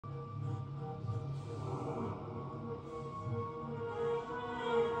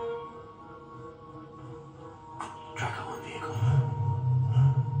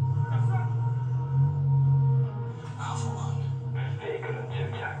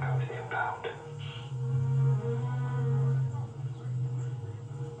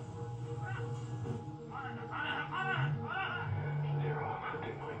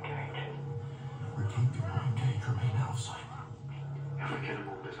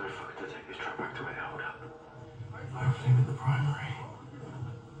very fucking to take this truck back to where they hold up. Hopefully with the primary.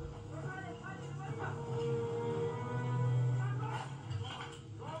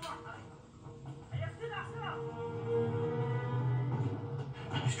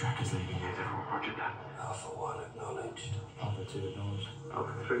 This track is leaving. Is everyone roger that? Alpha 1 acknowledged. Alpha 2 acknowledged.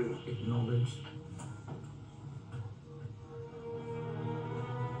 Alpha 3 Acknowledged.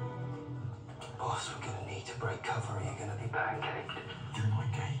 Boss, we're gonna need to break cover or you're gonna be pancaked. Do not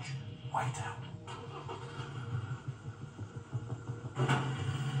engage. Wait out.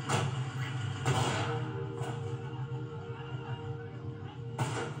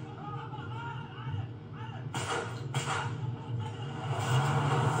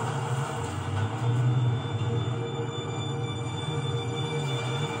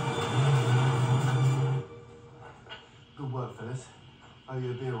 Good work, fellas. Owe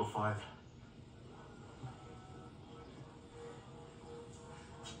you a beer or 5.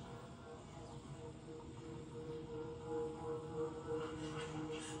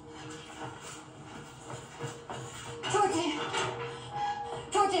 Georgie!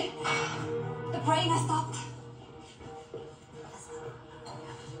 Georgie! The brain has stopped.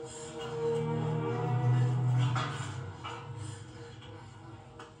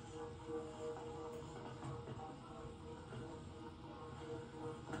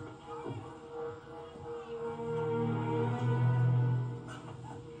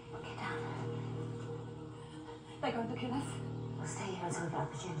 Get down. They're going to kill us. We'll stay here until we get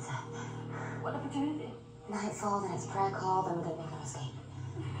opportunity. What opportunity? Nightfall, then it's prayer call, then we're gonna make our escape.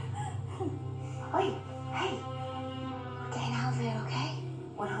 Wait, hey! We're getting out of here, okay?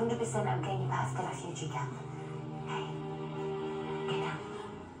 100% I'm getting you past the refugee camp. Hey, get down.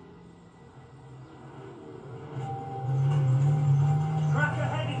 Tracker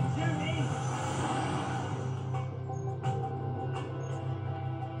heading due east.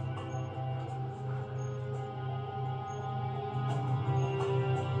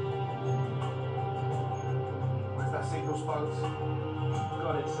 Where's that signal, Spugs?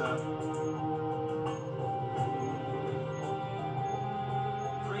 Got it, sir.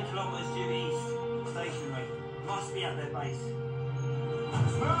 3 kilometers due east. Stationary. Must be at their base.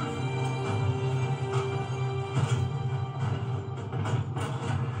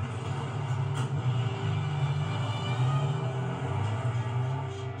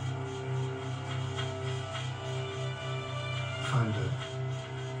 Find her.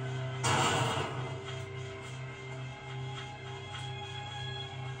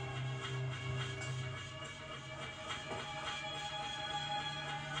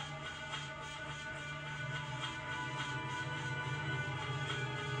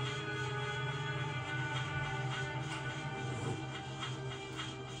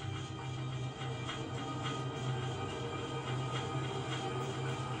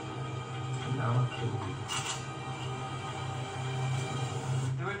 Now I'll kill you.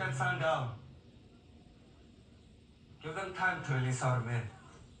 Doing that sound down. Give them time to release our men.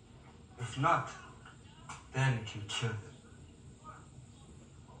 If not, then you can kill them.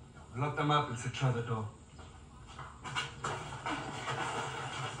 Lock them up and secure the door.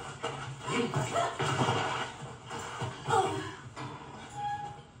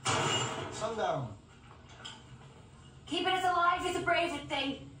 Sundown. Keeping us alive is a braver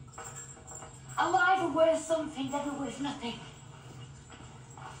thing. Alive are worth something, never worth nothing.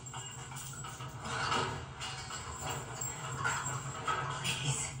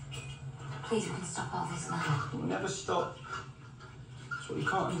 Please. Please, we can stop all this now. We'll never stop. That's what you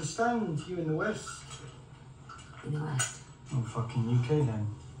can't understand, you in the West. In the West. Oh, fucking UK then.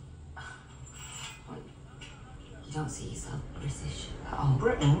 What? You don't see yourself British at all.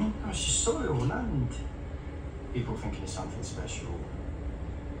 Britain, that's just soil, land. People thinking it's something special.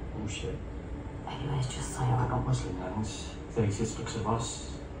 Bullshit. Anyway, it's just They're soil. not Muslim lands. They exist because of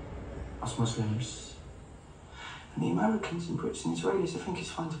us. Us Muslims. And the Americans and Brits and Israelis, they think it's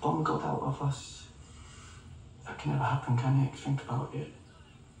fine to bomb God out of us. That can never happen, can it? Think about it.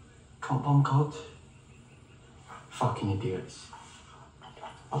 Can't bomb God. Fucking idiots.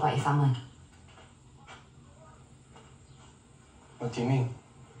 What about your family? What do you mean?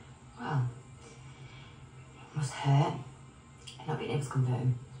 Well, it must hurt. Not being able to convert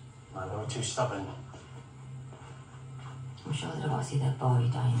him. Man, they were too stubborn. I'm sure they don't want to see their boy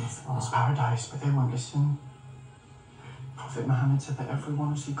die in this war. It's paradise, but they won't listen. Prophet Muhammad said that everyone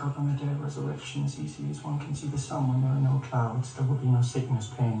will see God on the day of resurrection as easily as one can see the sun when there are no clouds. There will be no sickness,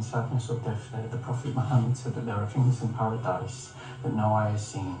 pain, sadness, or death there. The Prophet Muhammad said that there are things in paradise that no eye has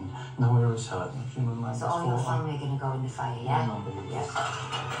seen, no ear has heard, no human mind So has all your thought of. family are going to go in the fire, yeah? Non-believers.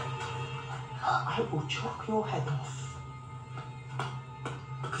 I will chop your head off.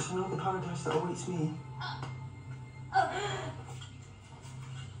 Because I know the paradise that awaits me.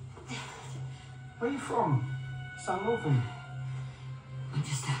 Where are you from? St. Northern.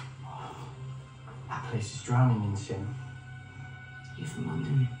 Manchester. That place is drowning in sin. You from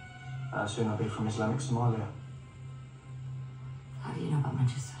London? Soon I'll be from Islamic Somalia. How do you know about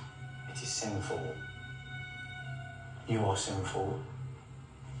Manchester? It is sinful. You are sinful.